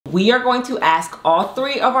We are going to ask all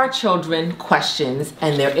 3 of our children questions,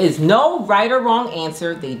 and there is no right or wrong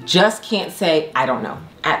answer. They just can't say, I don't know.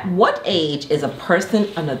 At what age is a person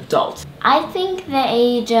an adult? I think the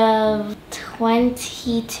age of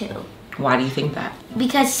 22. Why do you think that?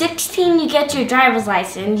 Because 16 you get your driver's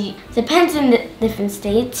license. Depends in the different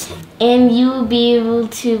states. And you will be able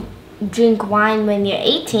to drink wine when you're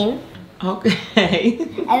 18. Okay.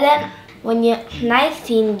 And then when you're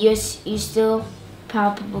 19, you still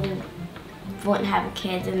probably won't have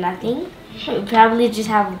kids or nothing. You probably just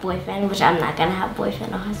have a boyfriend, which I'm not gonna have a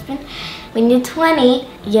boyfriend or husband. When you're 20,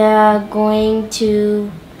 you're going to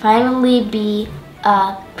finally be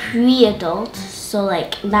a pre-adult, so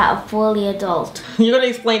like not a fully adult. You're gonna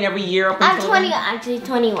explain every year up until I'm 20, actually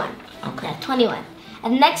 21. Okay. Yeah, 21.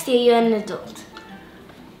 And next year you're an adult.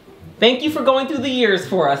 Thank you for going through the years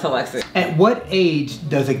for us, Alexis. At what age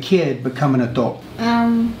does a kid become an adult?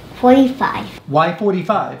 45. Why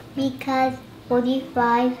 45? Because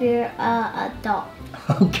 45 you're an adult.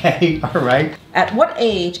 Okay, all right. At what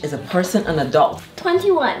age is a person an adult?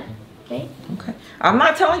 21. Right? Okay. I'm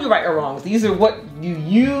not telling you right or wrong. These are what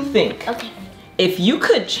you think. Okay. If you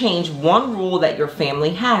could change one rule that your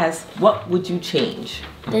family has, what would you change?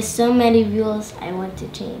 There's so many rules I want to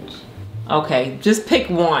change. Okay, just pick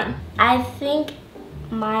one. I think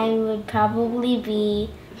mine would probably be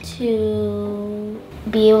to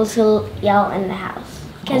be able to yell in the house.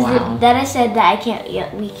 Because Wow. then I said that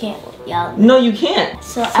we can't yell. No, you can't.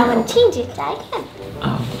 So I would change it that I can.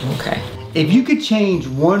 Oh, okay. If you could change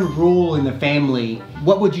one rule in the family,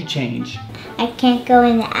 what would you change? I can't go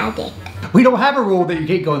in the attic. We don't have a rule that you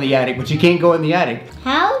can't go in the attic, but you can't go in the attic.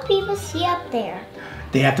 How do people see up there?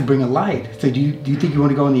 They have to bring a light. So do you think you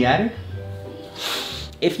want to go in the attic?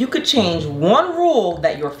 If you could change one rule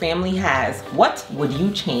that your family has, what would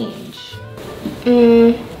you change?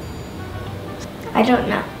 I don't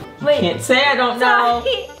know. Wait. Can't say I don't know.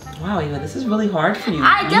 Sorry. Wow, Eva, this is really hard for you.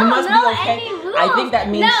 I You don't must know be okay. any rules. I think that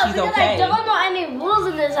means she's because okay. I don't know any rules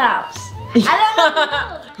in this house. I don't know the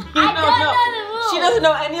rules. I don't know the rules. She doesn't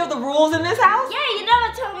know any of the rules in this house? Yeah, you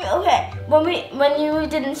never told me. Okay, when you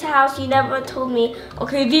moved in this house, you never told me.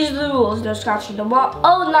 Okay, these are the rules. No scratching the wall.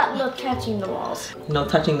 Oh, no touching the walls. No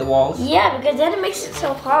touching the walls? Yeah, because then it makes it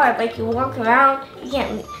so hard. Like you walk around, you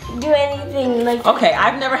can't do anything. Like Okay,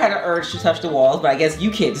 I've never had an urge to touch the walls, but I guess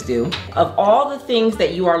you kids do. Of all the things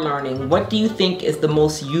that you are learning, what do you think is the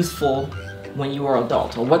most useful when you are an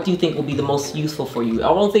adult? Or what do you think will be the most useful for you?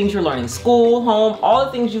 All the things you're learning, school, home, all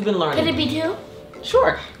the things you've been learning. Could it be 2?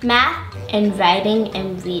 Sure. Math and writing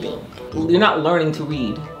and reading. You're not learning to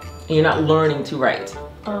read, and you're not learning to write.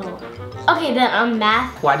 Oh. Okay, then on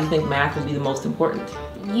math, Why do you think math would be the most important?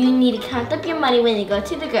 you need to count up your money when you go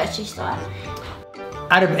to the grocery store.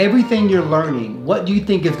 Out of everything you're learning, what do you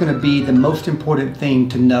think is going to be the most important thing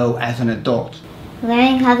to know as an adult?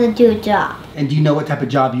 Learning how to do a job. And do you know what type of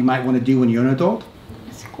job you might want to do when you're an adult?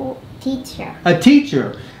 A school teacher. A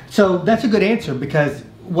teacher. So that's a good answer, because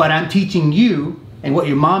what I'm teaching you and what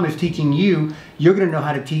your mom is teaching you, you're going to know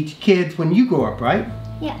how to teach kids when you grow up, right?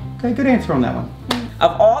 Yeah. Okay, good answer on that one.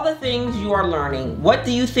 Of all the things you are learning, what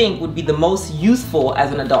do you think would be the most useful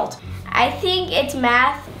as an adult? I think it's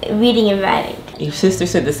math, reading, and writing. Your sister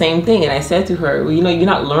said the same thing, and I said to her, well, you know, you're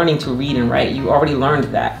not learning to read and write. You already learned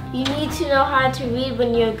that. You need to know how to read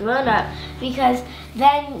when you're grown up, because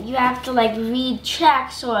then you have to like read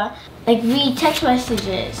checks or like read text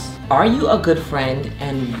messages. Are you a good friend,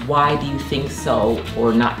 and why do you think so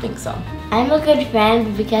or not think so? I'm a good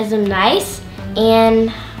friend because I'm nice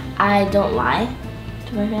and I don't lie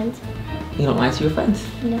to my friends. You don't lie to your friends.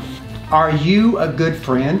 No. Are you a good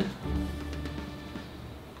friend?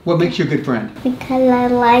 What makes you a good friend? Because I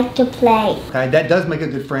like to play. Okay, that does make a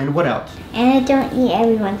good friend. What else? And I don't eat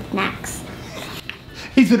everyone's snacks.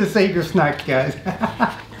 He's gonna save your snacks, guys.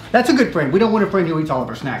 That's a good friend. We don't want a friend who eats all of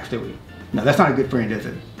our snacks, do we? No, that's not a good friend, is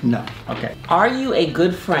it? No. Okay. Are you a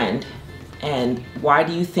good friend, and why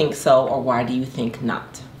do you think so or why do you think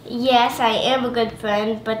not? Yes, I am a good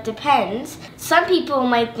friend, but depends. Some people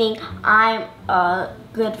might think I'm a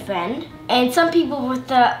good friend, and some people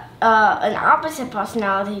with an opposite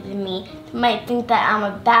personality than me might think that I'm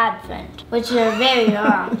a bad friend, which are very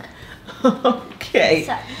wrong. Okay.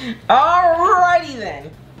 So- Alrighty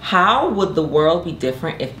then. How would the world be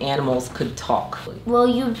different if animals could talk? Well,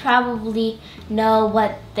 you'd probably know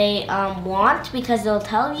what they want because they'll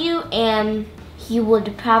tell you, and you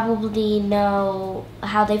would probably know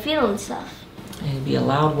how they feel and stuff. It'd be a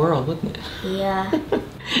loud world, wouldn't it? Yeah.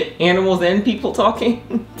 Animals and people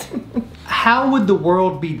talking? How would the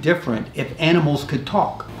world be different if animals could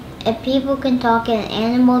talk? If people can talk and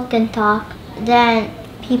animals can talk, then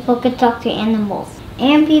people could talk to animals.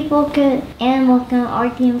 And animals can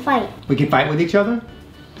argue and fight. We can fight with each other?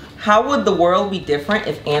 How would the world be different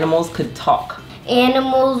if animals could talk?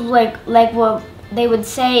 Animals like what they would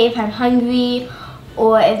say if I'm hungry,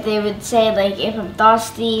 or if they would say like if I'm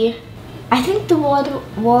thirsty. I think the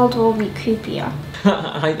world will be creepier.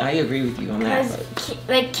 I agree with you on that. Because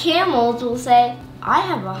like camels will say, I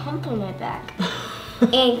have a hump on my back.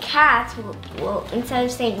 And cats will instead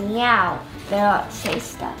of saying meow, they'll say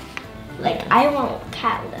stuff. Like, I want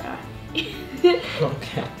cat litter.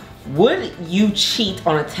 Okay. Would you cheat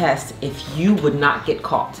on a test if you would not get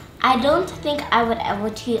caught? I don't think I would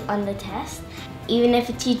ever cheat on the test, even if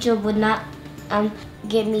a teacher would not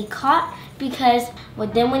get me caught, because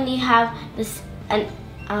then when you have this,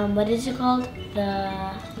 what is it called?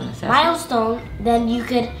 The milestone, then you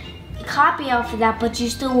could copy off of that, but you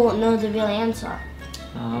still won't know the real answer.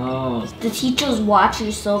 Oh. The teachers watch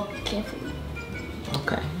you so carefully.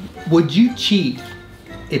 Okay. Would you cheat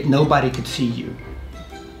if nobody could see you?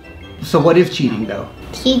 So what is cheating though?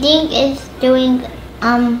 Cheating is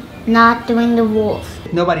not doing the rules.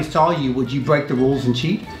 If nobody saw you, would you break the rules and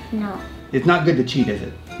cheat? No. It's not good to cheat, is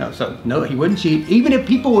it? No, so no, he wouldn't cheat, even if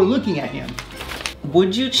people were looking at him.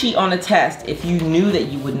 Would you cheat on a test if you knew that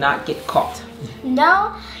you would not get caught?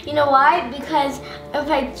 No, you know why? Because if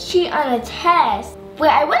I cheat on a test,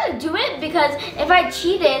 I wouldn't do it, because if I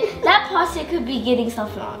cheated, that person could be getting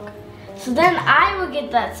stuff wrong. So then I would get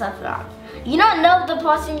that stuff wrong. You don't know if the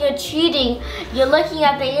person you're cheating, you're looking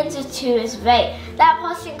at the answer to is right. That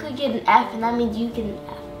person could get an F, and that means you get an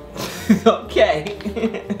F. Okay.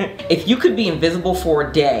 If you could be invisible for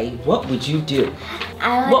a day, what would you do?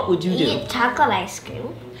 What would you do? Eat chocolate ice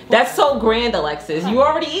cream. That's so grand, Alexis. You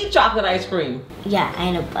already eat chocolate ice cream. Yeah,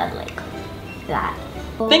 I know, but like that.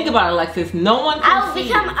 Think about it, Alexis. No one can I will see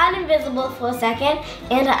become you. uninvisible for a second,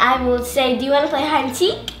 and I will say, do you want to play hide and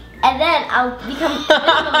seek? And then I'll become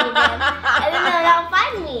invisible again, and then they'll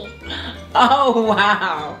find me. Oh,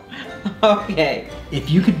 wow. Okay.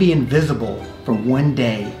 If you could be invisible for one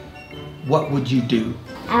day, what would you do?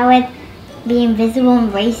 I would be invisible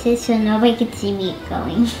and racist so nobody could see me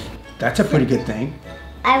going. That's a pretty good thing.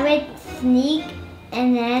 I would sneak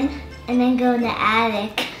and then go in the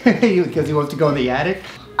attic. Because he wants to go in the attic?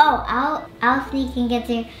 Oh, I'll sneak and get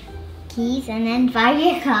their keys and then drive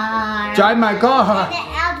your car. Drive my car. And then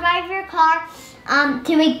I'll drive your car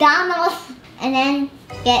to McDonald's and then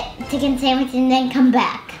get chicken sandwich and then come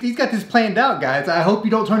back. He's got this planned out, guys. I hope you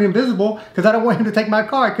don't turn invisible because I don't want him to take my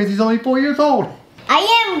car because he's only 4 years old. I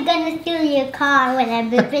am gonna steal your car when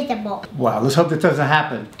I'm invisible. Wow, let's hope this doesn't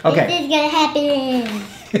happen. Okay. This is gonna happen.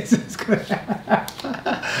 This is gonna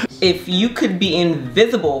happen. If you could be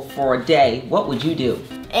invisible for a day, what would you do?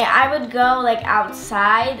 And I would go like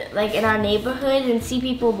outside, like in our neighborhood, and see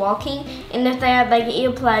people walking. And if they had like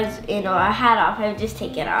earplugs in or a hat off, I would just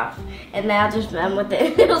take it off, and then I'll just run with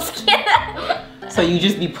it. It'll scare them. So you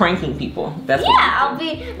just be pranking people. That's Yeah, I'll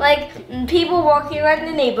be like people walking around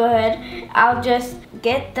the neighborhood. I'll just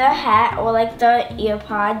get the hat or like the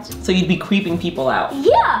earpods. So you'd be creeping people out.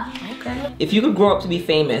 Yeah. Okay. If you could grow up to be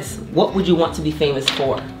famous, what would you want to be famous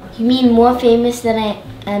for? You mean more famous than I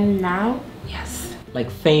am now? Yes. Like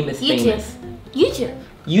famous, YouTube. famous. YouTube.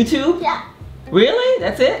 YouTube? Yeah. Really?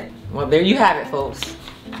 That's it? Well, there you have it, folks.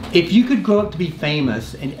 If you could grow up to be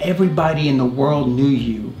famous and everybody in the world knew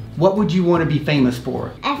you, what would you want to be famous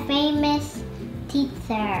for? A famous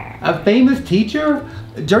teacher. A famous teacher?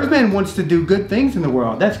 Jersman wants to do good things in the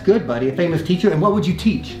world. That's good, buddy. A famous teacher. And what would you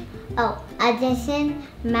teach? Oh, addition,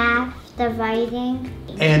 math, dividing,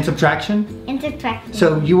 And subtraction? and subtraction.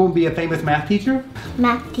 So you won't be a famous math teacher?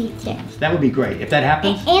 Math teacher. That would be great if that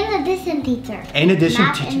happens. And addition teacher. And addition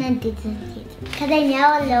Math teacher. and addition teacher. Because I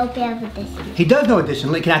know a little bit of addition. He does know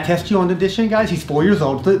addition. Can I test you on addition, guys? He's 4 years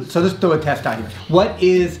old. So let's throw a test out here. What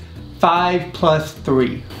is 5 plus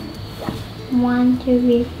 3? 1, 2,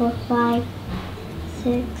 3, 4, 5,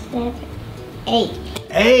 6, 7, 8.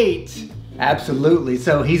 8. Absolutely.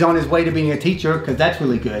 So he's on his way to being a teacher because that's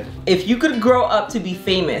really good. If you could grow up to be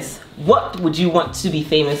famous, what would you want to be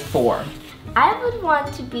famous for? I would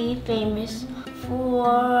want to be famous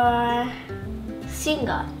for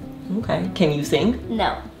singer. Okay. Can you sing?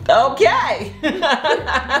 No. Okay.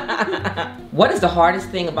 What is the hardest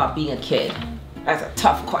thing about being a kid? That's a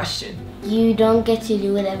tough question. You don't get to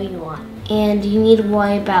do whatever you want. And you need to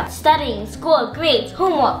worry about studying, school, grades,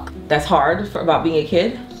 homework. That's hard about being a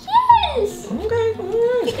kid? Yes! Okay.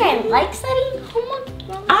 You think I like studying homework?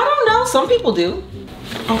 I don't know. Some people do.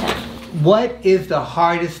 I don't. What is the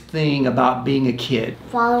hardest thing about being a kid?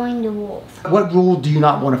 Following the rules. What rule do you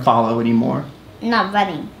not want to follow anymore? Not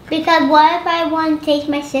running. Because what if I want to take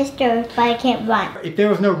my sister but I can't run? If there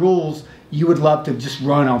was no rules, you would love to just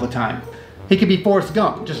run all the time? He could be Forrest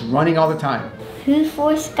Gump, just running all the time. Who's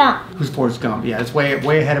Forrest Gump? Who's Forrest Gump? Yeah, it's way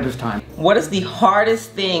ahead of his time. What is the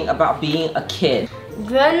hardest thing about being a kid?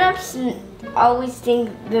 Grown-ups always think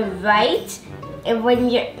they're right, and when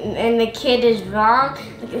the kid is wrong,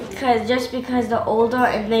 because they're older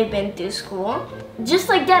and they've been through school. Just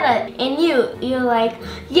like that, and you're like,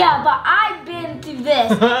 yeah, but I've been through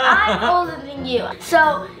this. I'm older than you,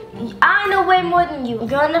 so I know way more than you.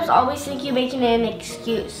 Grown-ups always think you're making an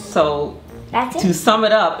excuse. So That's it. to sum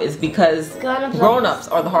it up is because grown-ups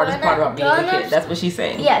are the hardest part about being a kid. Grown-ups- That's what she's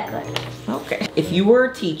saying. Yeah, good. Okay. If you were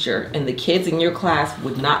a teacher and the kids in your class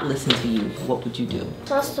would not listen to you, what would you do?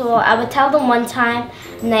 First of all, I would tell them one time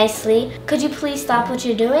nicely, could you please stop what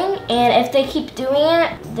you're doing? And if they keep doing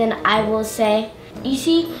it, then I will say, you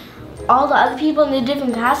see, all the other people in the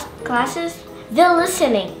different classes, they're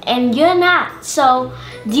listening and you're not. So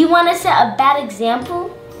do you want to set a bad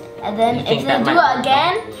example? And then if they do it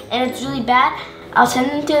again and it's really bad, I'll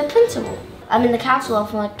send them to the principal. I'm in the counselor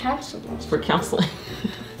for counseling. For counseling.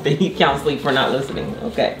 They need counseling for not listening.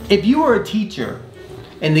 Okay. If you were a teacher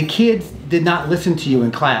and the kids did not listen to you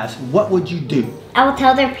in class, what would you do? I will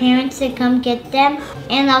tell their parents to come get them,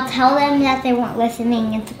 and I'll tell them that they weren't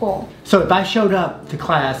listening in school. So if I showed up to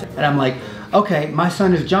class and I'm like, okay, my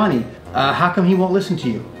son is Johnny, how come he won't listen to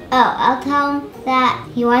you? Oh, I'll tell him that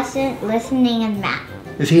he wasn't listening in math.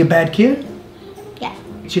 Is he a bad kid? Yeah.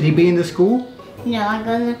 Should he be in the school? No, I'm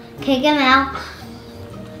gonna kick him out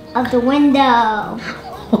of the window.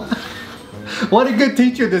 What a good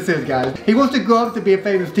teacher this is, guys. He wants to grow up to be a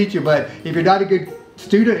famous teacher, but if you're not a good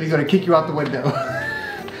student, he's gonna kick you out the window.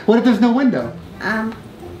 What if there's no window?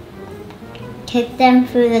 Kick them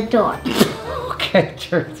through the door. Okay,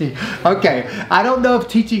 Jersey. Okay, I don't know if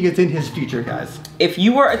teaching is in his future, guys. If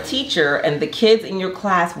you were a teacher and the kids in your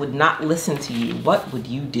class would not listen to you, what would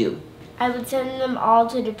you do? I would send them all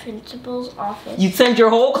to the principal's office. You'd send your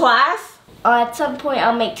whole class? At some point,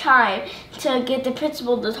 I'll make time to get the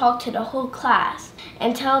principal to talk to the whole class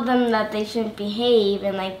and tell them that they shouldn't behave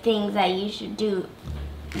and like things that you should do.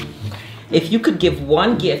 If you could give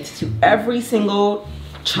one gift to every single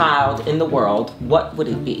child in the world, what would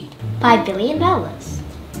it be? $5 billion.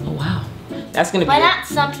 Oh wow, that's gonna be. But not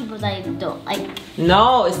some people that you don't like.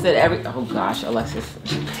 No, it's that every. Oh gosh, Alexis.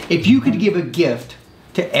 If you could give a gift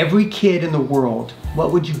to every kid in the world,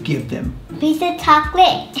 what would you give them? Piece of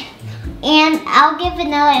chocolate. And I'll give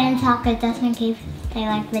vanilla and chocolate just in case they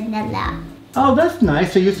like vanilla. Oh, that's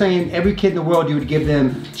nice. So you're saying every kid in the world you would give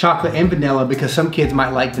them chocolate and vanilla because some kids might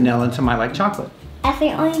like vanilla and some might like chocolate. I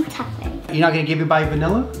think only chocolate. You're not gonna give everybody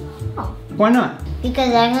vanilla? Oh. Why not?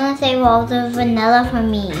 Because I'm gonna save all the vanilla for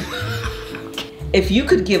me. If you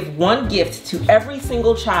could give one gift to every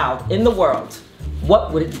single child in the world,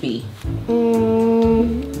 what would it be?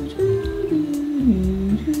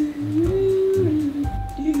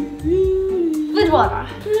 Food water.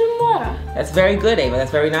 Food and water. That's very good, Ava.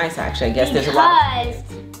 That's very nice, actually. I guess there's a lot. Because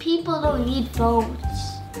people don't need phones.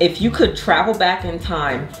 If you could travel back in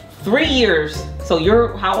time 3 years, so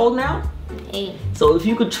you're how old now? 8. So if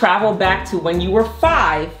you could travel back to when you were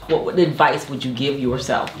 5, what advice would you give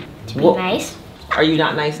yourself? To be nice. Are you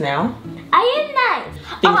not nice now? I am nice.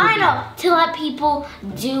 Things Oh, I would be- know. To let people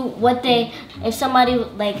do what they, if somebody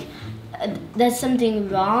like does something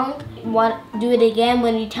wrong, do it again.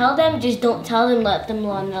 When you tell them, just don't tell them. Let them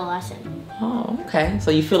learn their lesson. Oh, okay.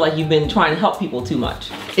 So you feel like you've been trying to help people too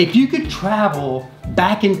much. If you could travel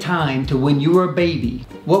back in time to when you were a baby,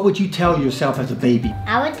 what would you tell yourself as a baby?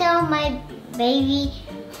 I would tell my baby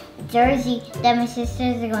Jersey that my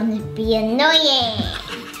sisters are going to be annoying.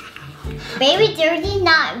 Baby Jersey's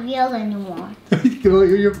not real anymore.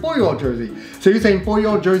 You're 4-year-old Jersey. So you're saying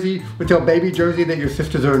 4-year-old Jersey would tell baby Jersey that your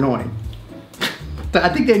sisters are annoying? I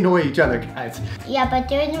think they annoy each other, guys. Yeah, but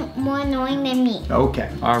they're more annoying than me. Okay,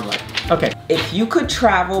 all right. Okay. If you could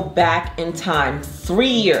travel back in time 3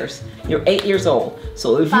 years, you're 8 years old.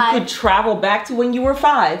 So if 5. you could travel back to when you were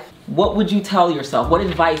 5, what would you tell yourself? What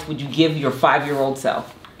advice would you give your 5-year-old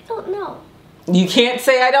self? I don't know. You can't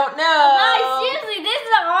say I don't know. No, seriously, this is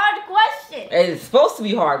a hard question. It's supposed to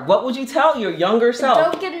be hard. What would you tell your younger self?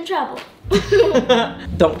 Don't get in trouble.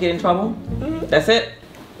 Don't get in trouble? That's it?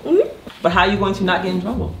 But how are you going to not get in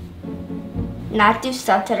trouble? Not do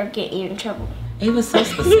stuff that'll get you in trouble. Ava's so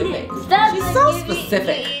specific. Stuff She's that so get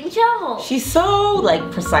specific. you in trouble. She's so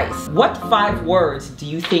like precise. What 5 words do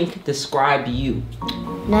you think describe you?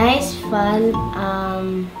 Nice, fun,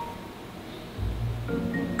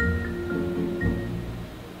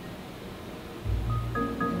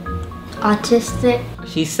 autistic,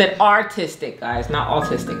 She said artistic, guys, not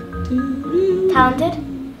autistic. talented,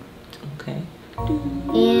 Okay.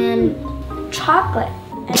 and chocolate.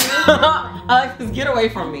 Alexis, get away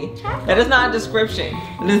from me. That is not a description.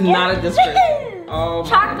 It is not a description. Oh my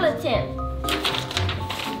chocolate tip.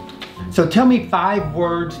 So tell me 5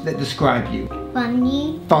 words that describe you.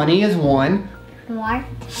 Funny. Funny is 1. Smart.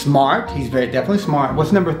 Smart, he's definitely smart.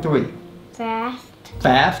 What's number 3? Fast.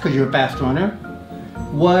 Fast, because you're a fast runner.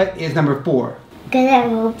 What is number 4? Good at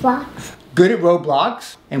Roblox. Good at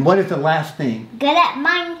Roblox. And what is the last thing? Good at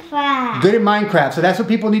Minecraft. Good at Minecraft. So that's what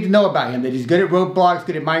people need to know about him, that he's good at Roblox,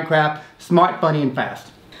 good at Minecraft, smart, funny, and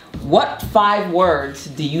fast. What 5 words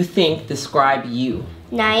do you think describe you?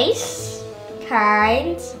 Nice,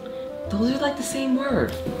 kind. Those are like the same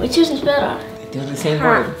word. Which is better? They're the same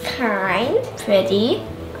word. Kind, pretty,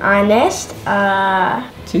 honest,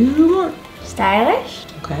 2 more. stylish,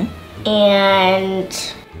 Okay.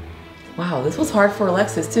 and Wow, this was hard for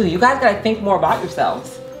Alexis too. You guys gotta think more about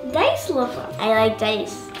yourselves. dice lover. I like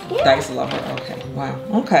dice. Yeah. Dice lover. Okay. Wow.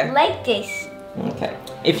 Okay. I like dice. Okay.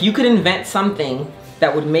 If you could invent something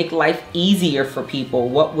that would make life easier for people,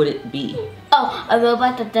 what would it be? Oh, a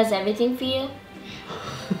robot that does everything for you.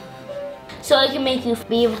 So it can make you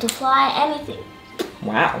be able to fly, anything.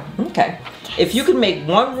 Wow. Okay. If you could make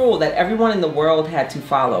one rule that everyone in the world had to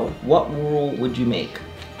follow, what rule would you make?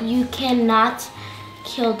 You cannot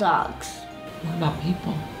kill dogs. What about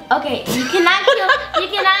people? Okay, you cannot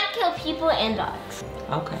kill people and dogs.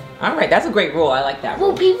 Okay. All right. That's a great rule. I like that Well,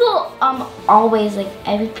 rule. people always like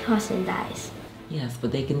every person dies. Yes,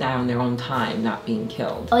 but they can die on their own time, not being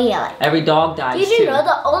killed. Oh yeah, like Every dog dies did you too. know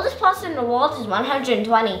the oldest person in the world is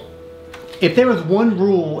 120? If there was one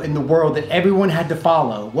rule in the world that everyone had to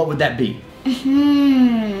follow, what would that be?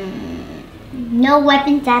 No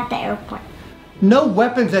weapons at the airport. No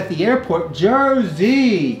weapons at the airport.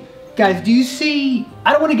 Jersey! Guys, do you see?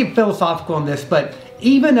 I don't want to get philosophical on this, but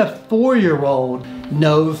even a 4-year-old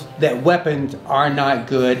knows that weapons are not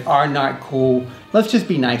good, are not cool. Let's just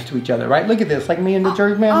be nice to each other, right? Look at this, like me and the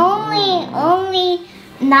Jersey man. Only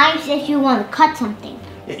knives if you want to cut something.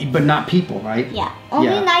 But not people, right? Yeah. Only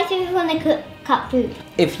Yeah. knives if you want to cut food.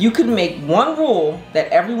 If you could make one rule that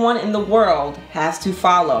everyone in the world has to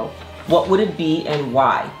follow, what would it be and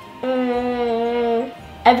why?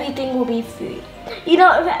 Everything will be free. You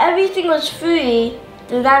know, if everything was free,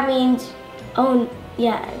 then that means, oh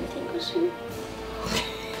yeah, everything was free.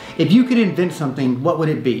 If you could invent something, what would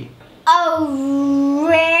it be? A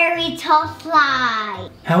very tall slide.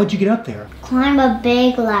 How would you get up there? Climb a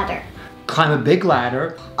big ladder. Climb a big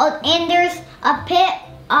ladder. Oh, and there's a pit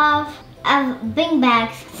of bean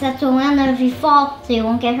bags that's around there if you fall so you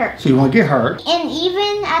won't get hurt. So you won't get hurt. And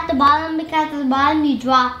even at the bottom, because at the bottom you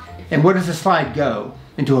drop. And where does the slide go?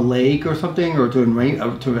 Into a lake or something? Or to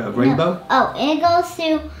a rainbow? Oh, and it goes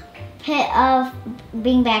to pit of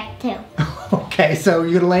bean bag too. Okay, so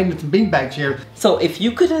you're gonna land with some beanbags here. So if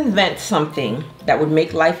you could invent something that would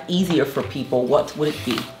make life easier for people, what would it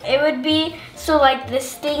be? It would be so like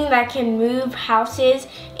this thing that can move houses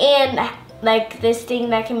and like this thing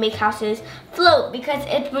that can make houses float, because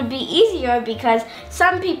it would be easier because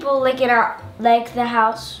some people like the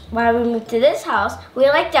house when we moved to this house, we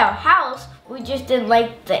liked our house, we just didn't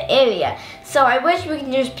like the area. So I wish we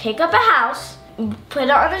could just pick up a house, put it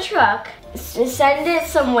on a truck, send it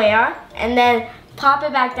somewhere, and then pop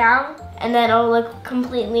it back down, and then it'll look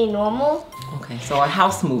completely normal. Okay, so a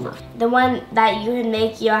house mover. The one that you can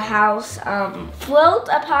make your house float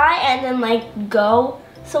up high and then like go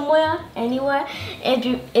somewhere, anywhere,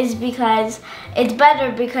 it is because it's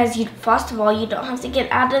better because you, first of all, you don't have to get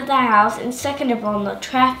out of the house, and second of all, no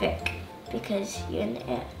traffic because you're in the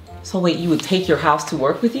air. So wait, you would take your house to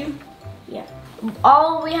work with you? Yeah.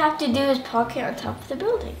 All we have to do is park it on top of the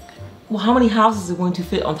building. Well, how many houses are going to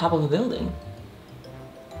fit on top of a building?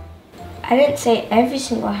 I didn't say every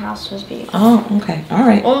single house was big. Oh, okay, all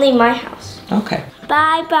right. Only my house. Okay.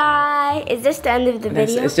 Bye bye. Is this the end of the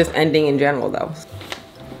video? It's just ending in general though.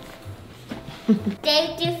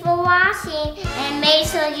 Thank you for watching, and make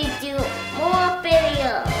sure you do more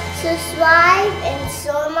videos. Subscribe and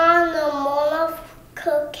show